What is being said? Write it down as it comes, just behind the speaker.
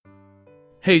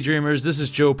Hey Dreamers, this is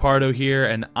Joe Pardo here,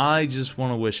 and I just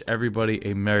want to wish everybody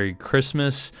a Merry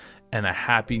Christmas and a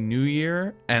Happy New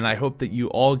Year, and I hope that you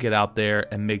all get out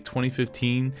there and make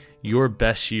 2015 your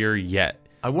best year yet.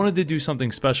 I wanted to do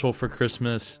something special for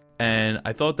Christmas, and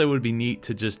I thought that would be neat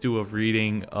to just do a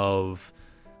reading of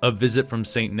A Visit from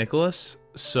St. Nicholas,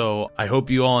 so I hope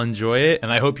you all enjoy it,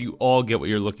 and I hope you all get what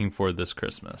you're looking for this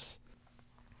Christmas.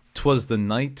 'Twas the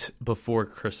night before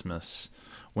Christmas,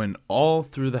 when all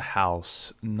through the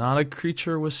house not a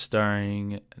creature was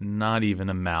stirring, not even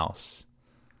a mouse.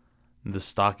 The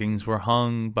stockings were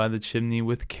hung by the chimney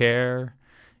with care,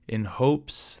 in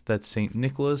hopes that St.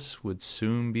 Nicholas would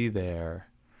soon be there.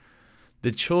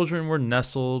 The children were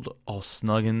nestled all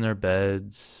snug in their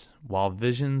beds, while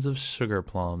visions of sugar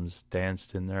plums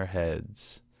danced in their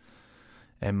heads.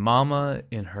 And Mamma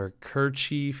in her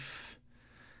kerchief,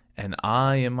 and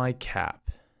I in my cap,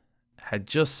 had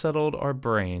just settled our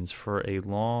brains for a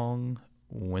long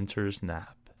winter's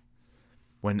nap,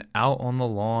 when out on the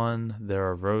lawn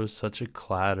there arose such a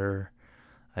clatter,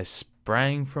 I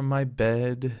sprang from my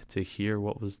bed to hear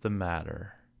what was the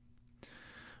matter.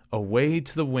 Away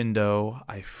to the window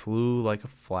I flew like a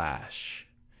flash,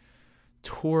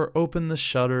 tore open the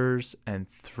shutters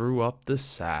and threw up the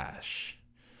sash.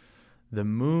 The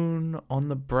moon on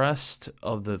the breast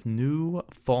of the new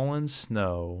fallen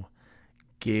snow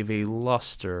gave a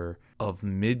luster of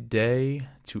midday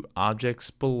to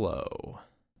objects below,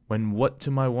 when what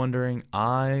to my wondering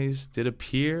eyes did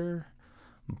appear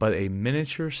but a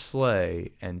miniature sleigh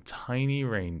and tiny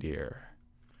reindeer,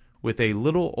 with a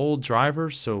little old driver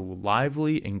so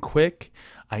lively and quick,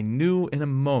 I knew in a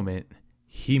moment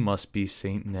he must be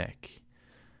Saint Nick.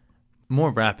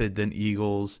 More rapid than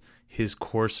eagles, his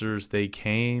coursers they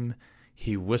came,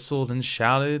 he whistled and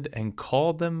shouted and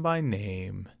called them by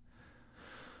name.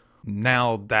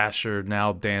 Now Dasher,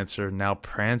 now Dancer, now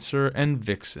Prancer and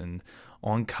Vixen,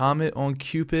 on Comet, on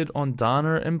Cupid, on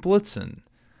Donner and Blitzen.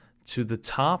 To the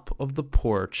top of the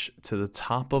porch, to the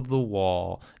top of the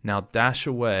wall, now dash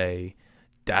away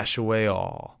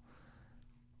all.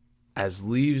 As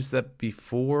leaves that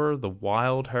before the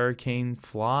wild hurricane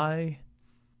fly,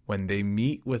 when they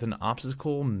meet with an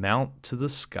obstacle mount to the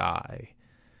sky.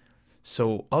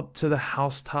 So up to the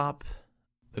housetop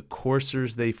the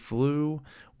coursers they flew,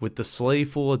 with the sleigh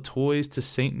full of toys to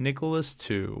St. Nicholas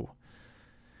too.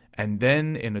 And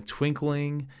then in a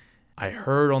twinkling I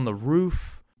heard on the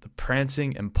roof the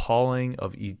prancing and pawing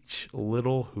of each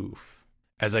little hoof.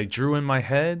 As I drew in my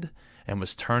head and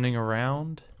was turning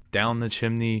around, down the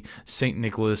chimney St.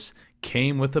 Nicholas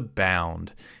came with a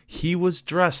bound. He was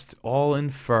dressed all in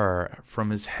fur from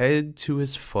his head to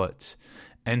his foot,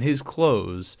 and his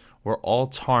clothes were all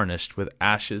tarnished with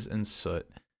ashes and soot.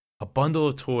 A bundle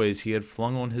of toys he had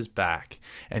flung on his back,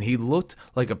 and he looked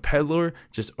like a peddler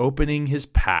just opening his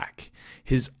pack.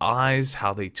 His eyes,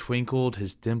 how they twinkled,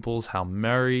 his dimples, how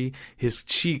merry. His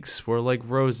cheeks were like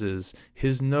roses,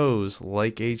 his nose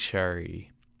like a cherry.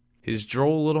 His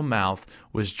droll little mouth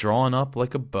was drawn up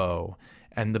like a bow,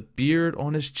 and the beard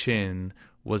on his chin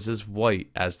was as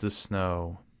white as the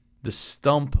snow. The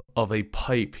stump of a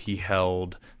pipe he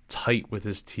held tight with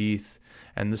his teeth,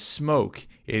 and the smoke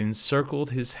it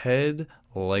encircled his head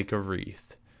like a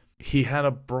wreath. He had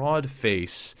a broad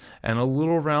face and a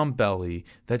little round belly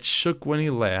that shook when he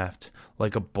laughed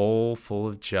like a bowl full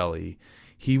of jelly.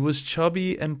 He was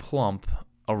chubby and plump,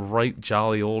 a right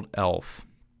jolly old elf,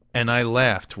 and I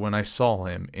laughed when I saw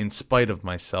him in spite of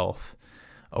myself.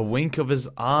 A wink of his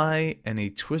eye and a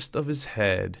twist of his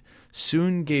head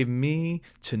soon gave me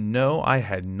to know I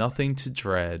had nothing to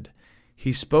dread.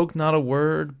 He spoke not a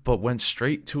word, but went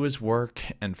straight to his work,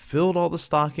 and filled all the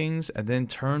stockings, and then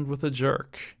turned with a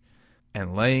jerk.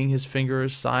 And laying his finger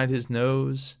aside his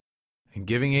nose, and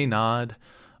giving a nod,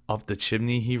 up the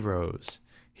chimney he rose.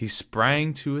 He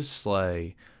sprang to his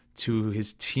sleigh, to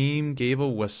his team gave a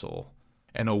whistle,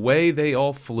 and away they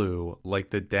all flew, like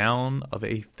the down of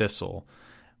a thistle.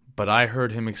 But I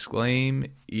heard him exclaim,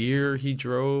 ere he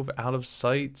drove out of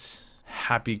sight,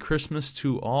 Happy Christmas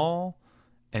to all,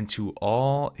 and to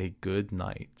all a good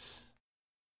night.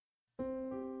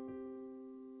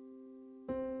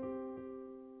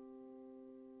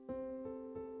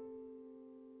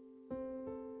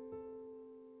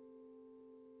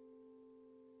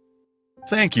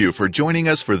 Thank you for joining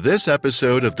us for this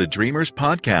episode of the Dreamers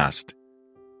Podcast.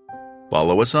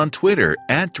 Follow us on Twitter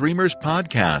at Dreamers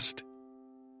Podcast.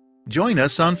 Join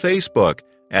us on Facebook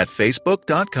at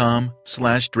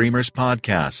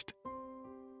facebook.com/dreamerspodcast.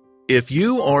 If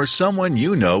you or someone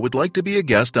you know would like to be a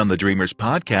guest on the Dreamers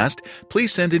Podcast,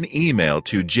 please send an email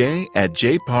to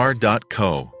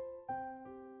j@jpar.co.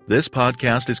 This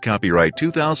podcast is copyright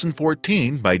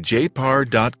 2014 by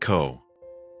jpar.co.